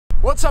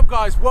What's up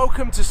guys,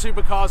 welcome to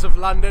Supercars of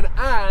London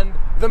and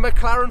the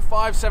Mclaren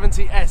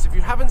 570S. If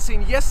you haven't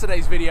seen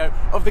yesterday's video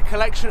of the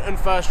collection and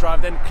first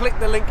drive, then click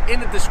the link in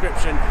the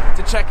description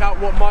to check out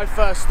what my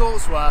first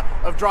thoughts were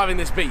of driving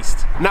this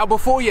beast. Now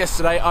before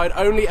yesterday, I'd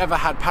only ever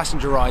had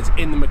passenger rides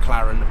in the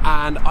Mclaren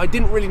and I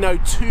didn't really know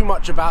too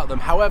much about them.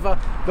 However,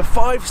 the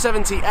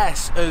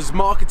 570S, as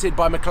marketed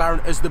by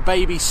McLaren as the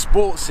baby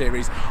sports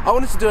series, I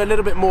wanted to do a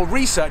little bit more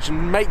research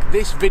and make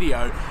this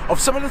video of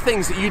some of the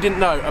things that you didn't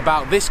know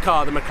about this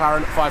car, the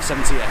McLaren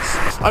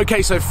 570S.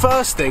 Okay, so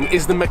first thing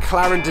is the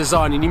McLaren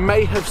design, and you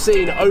may have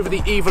seen over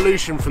the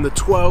evolution from the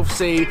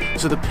 12C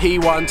to the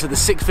P1 to the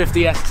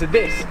 650S to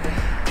this,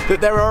 that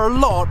there are a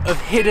lot of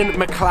hidden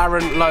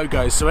McLaren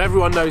logos. So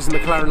everyone knows the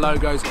McLaren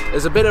logos.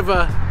 There's a bit of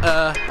a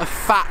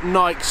fat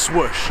Nike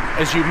swoosh,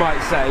 as you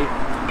might say.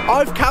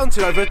 I've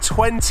counted over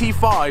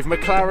 25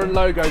 McLaren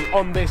logos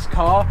on this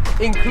car,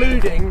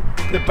 including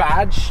the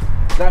badge.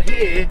 Now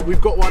here, we've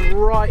got one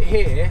right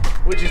here,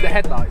 which is the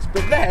headlights,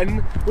 but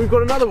then we've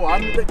got another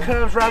one that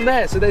curves around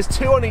there. So there's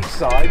two on each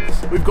side,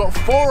 we've got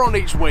four on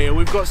each wheel,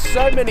 we've got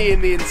so many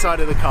in the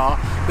inside of the car,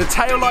 the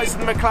tail lights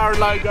and the McLaren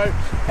logo,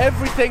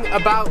 everything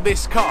about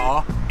this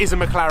car is a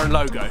McLaren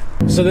logo.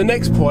 So the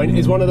next point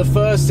is one of the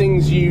first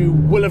things you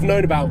will have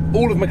known about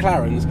all of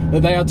McLarens,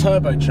 that they are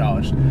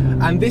turbocharged.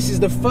 And this is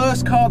the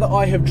first car that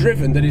I have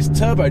driven that is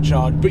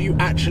turbocharged, but you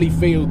actually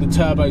feel the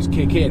turbos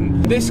kick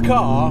in. This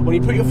car, when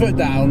you put your foot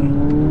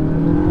down,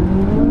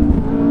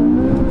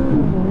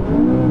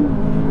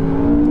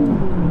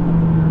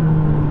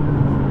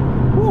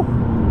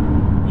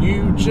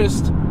 you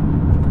just,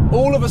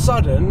 all of a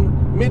sudden,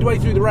 midway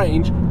through the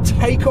range,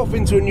 take off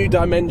into a new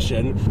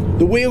dimension.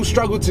 The wheels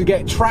struggle to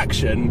get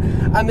traction,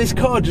 and this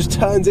car just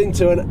turns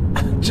into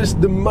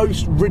just the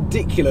most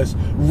ridiculous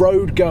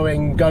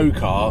road-going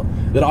go-kart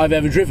that I've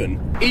ever driven.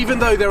 Even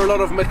though there are a lot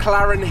of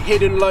McLaren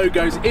hidden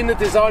logos in the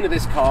design of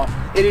this car,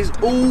 it is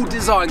all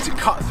designed to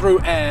cut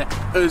through air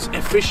as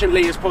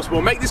efficiently as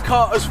possible, make this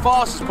car as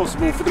fast as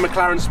possible for the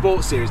McLaren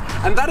Sports Series,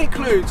 and that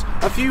includes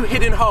a few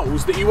hidden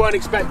holes that you weren't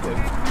expecting.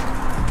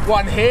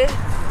 One here,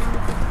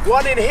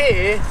 one in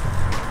here,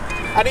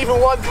 and even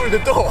one through the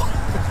door.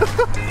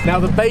 Now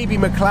the baby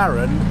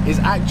McLaren is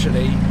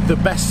actually the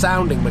best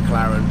sounding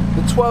McLaren.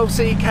 The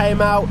 12C came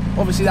out,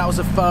 obviously that was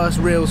the first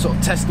real sort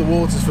of test the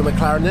waters for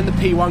McLaren. Then the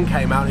P1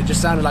 came out and it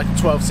just sounded like a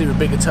 12C with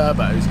bigger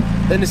turbos.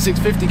 Then the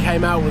 650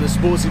 came out with a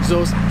sports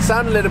exhaust,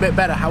 sounded a little bit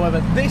better.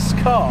 However, this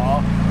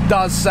car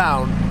does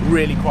sound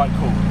really quite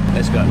cool.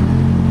 Let's go.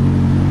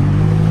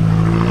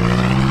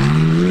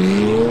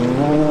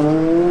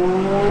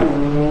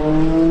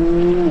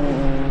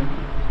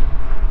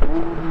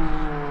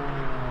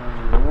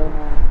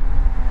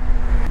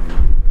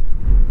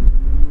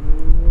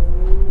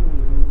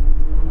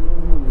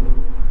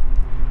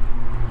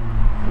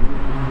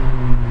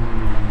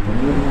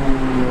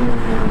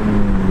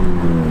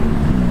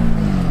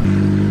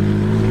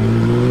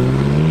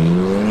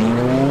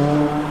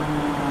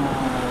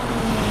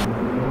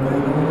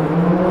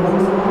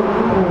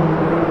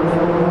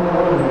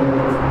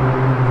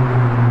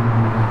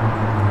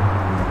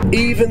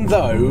 Even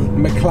though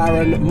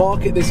McLaren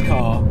market this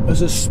car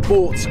as a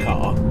sports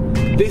car,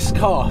 this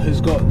car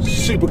has got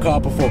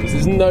supercar performance,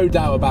 there's no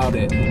doubt about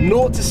it.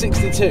 0 to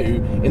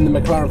 62 in the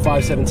Mclaren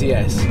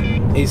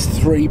 570S is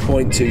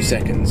 3.2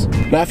 seconds.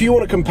 Now if you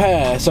want to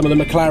compare some of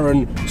the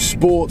McLaren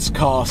sports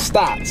car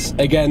stats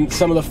against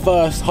some of the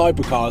first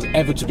hypercars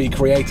ever to be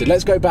created,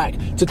 let's go back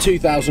to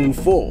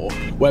 2004,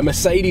 where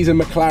Mercedes and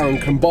McLaren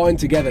combined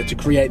together to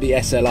create the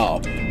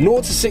SLR. 0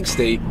 to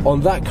 60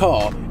 on that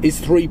car is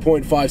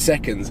 3.5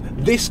 seconds.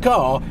 This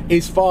car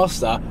is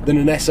faster than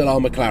an SLR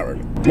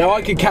McLaren. Now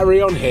I could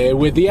carry on here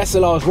with the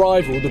SLR's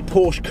rival, the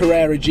Porsche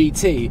Carrera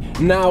GT,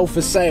 now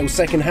for sale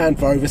second hand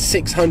for over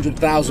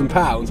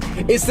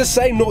 £600,000. It's the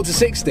same 0 to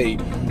 60.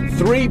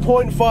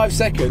 3.5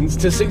 seconds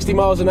to 60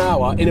 miles an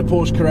hour in a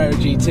Porsche Carrera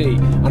GT.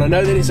 And I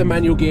know that it's a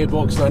manual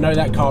gearbox and I know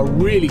that car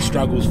really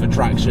struggles for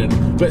traction,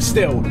 but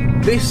still,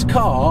 this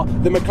car,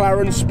 the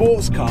McLaren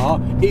sports car,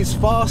 is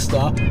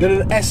faster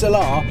than an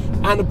SLR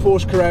and a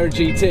Porsche Carrera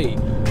GT.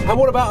 And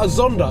what about a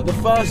Zonda, the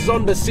first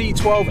Zonda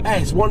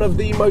C12S, one of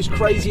the most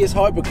craziest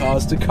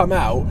hypercars to come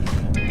out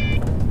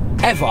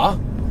ever?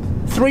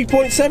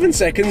 3.7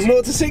 seconds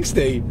 0 to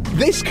 60.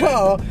 This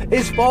car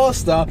is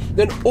faster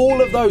than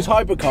all of those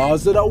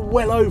hypercars that are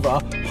well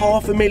over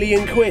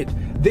 £500,000.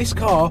 This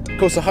car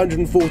costs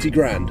 140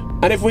 grand.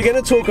 And if we're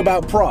going to talk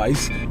about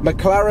price,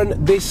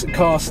 McLaren, this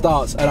car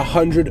starts at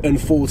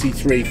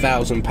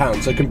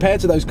 £143,000. So compared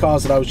to those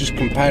cars that I was just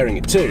comparing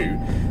it to,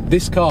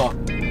 this car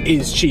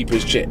is cheap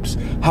as chips.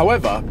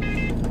 However,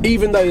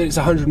 even though it's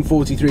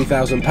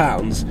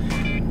 £143,000,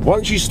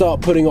 once you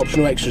start putting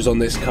optional extras on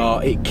this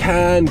car, it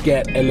can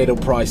get a little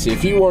pricey.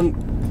 If you want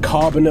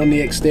carbon on the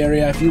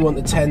exterior, if you want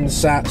the 10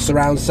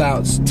 surround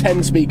sounds,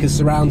 10 speakers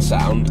surround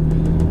sound,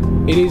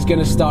 it is going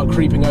to start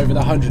creeping over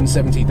the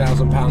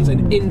 £170,000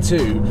 and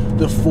into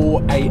the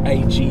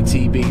 488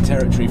 GTB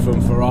territory from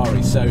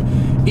Ferrari. So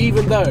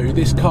even though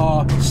this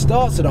car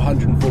starts at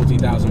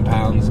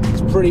 £140,000,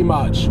 it's pretty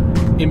much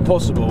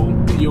impossible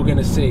that you're going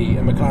to see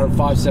a McLaren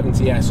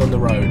 570S on the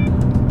road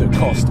that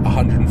cost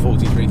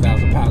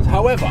 £143,000.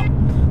 However,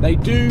 they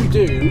do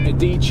a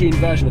detuned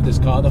version of this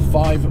car, the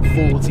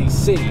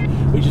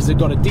 540C, which has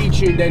got a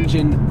detuned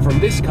engine from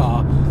this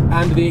car,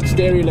 and the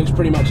exterior looks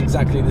pretty much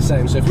exactly the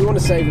same. So if you want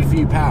to save a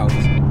few pounds,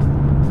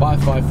 buy a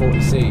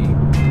 540C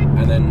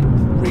and then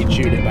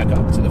retune it back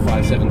up to the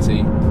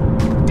 570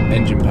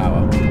 engine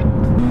power.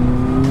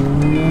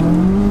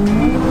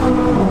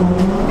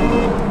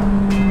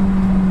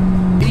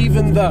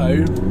 Even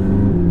though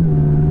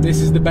this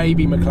is the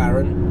baby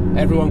McLaren,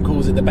 everyone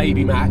calls it the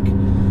baby Mac,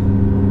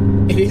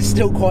 it is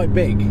still quite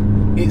big.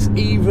 It's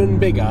even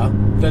bigger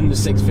than the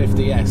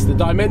 650S. The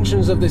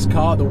dimensions of this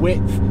car, the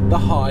width, the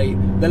height,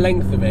 the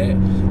length of it,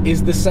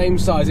 is the same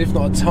size, if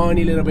not a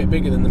tiny little bit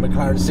bigger than the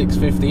McLaren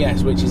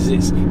 650S, which is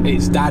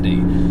its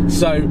daddy.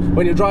 So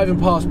when you're driving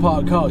past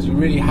parked cars, you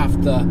really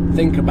have to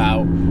think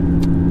about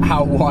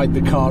how wide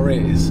the car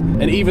is.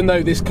 And even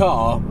though this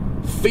car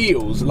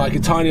feels like a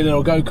tiny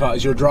little go-kart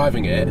as you're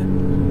driving it,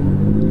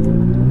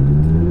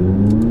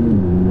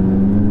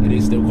 it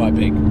is still quite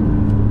big.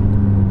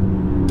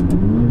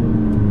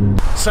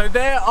 So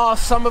there are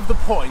some of the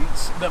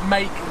points that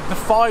make the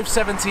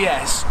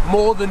 570S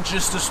more than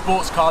just a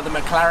sports car that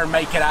McLaren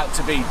make it out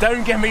to be.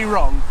 Don't get me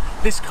wrong,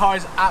 this car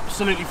is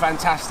absolutely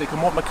fantastic,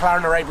 and what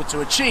McLaren are able to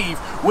achieve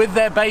with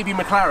their baby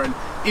McLaren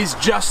is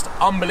just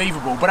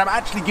unbelievable. But I'm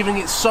actually giving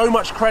it so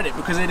much credit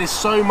because it is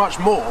so much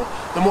more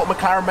than what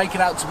McLaren make it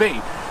out to be.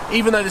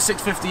 Even though the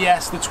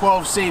 650S, the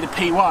 12C, the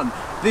P1,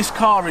 this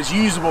car is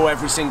usable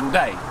every single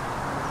day.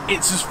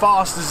 It's as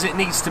fast as it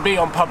needs to be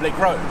on public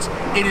roads.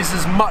 It is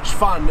as much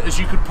fun as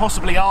you could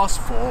possibly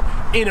ask for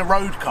in a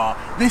road car.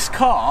 This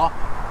car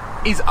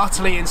is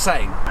utterly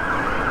insane.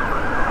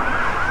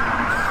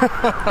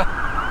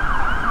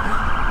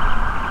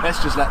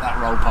 Let's just let that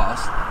roll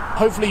past.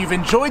 Hopefully you've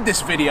enjoyed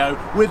this video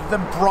with the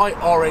bright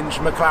orange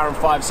McLaren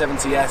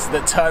 570S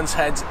that turns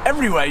heads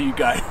everywhere you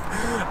go.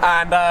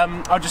 And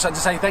I'd just like to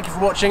say thank you for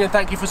watching and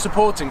thank you for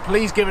supporting.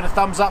 Please give it a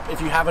thumbs up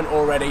if you haven't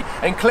already,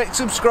 and click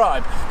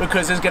subscribe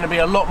because there's going to be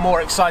a lot more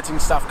exciting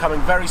stuff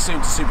coming very soon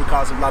to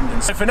Supercars of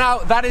London. So for now,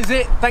 that is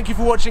it. Thank you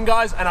for watching,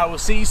 guys, and I will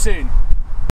see you soon.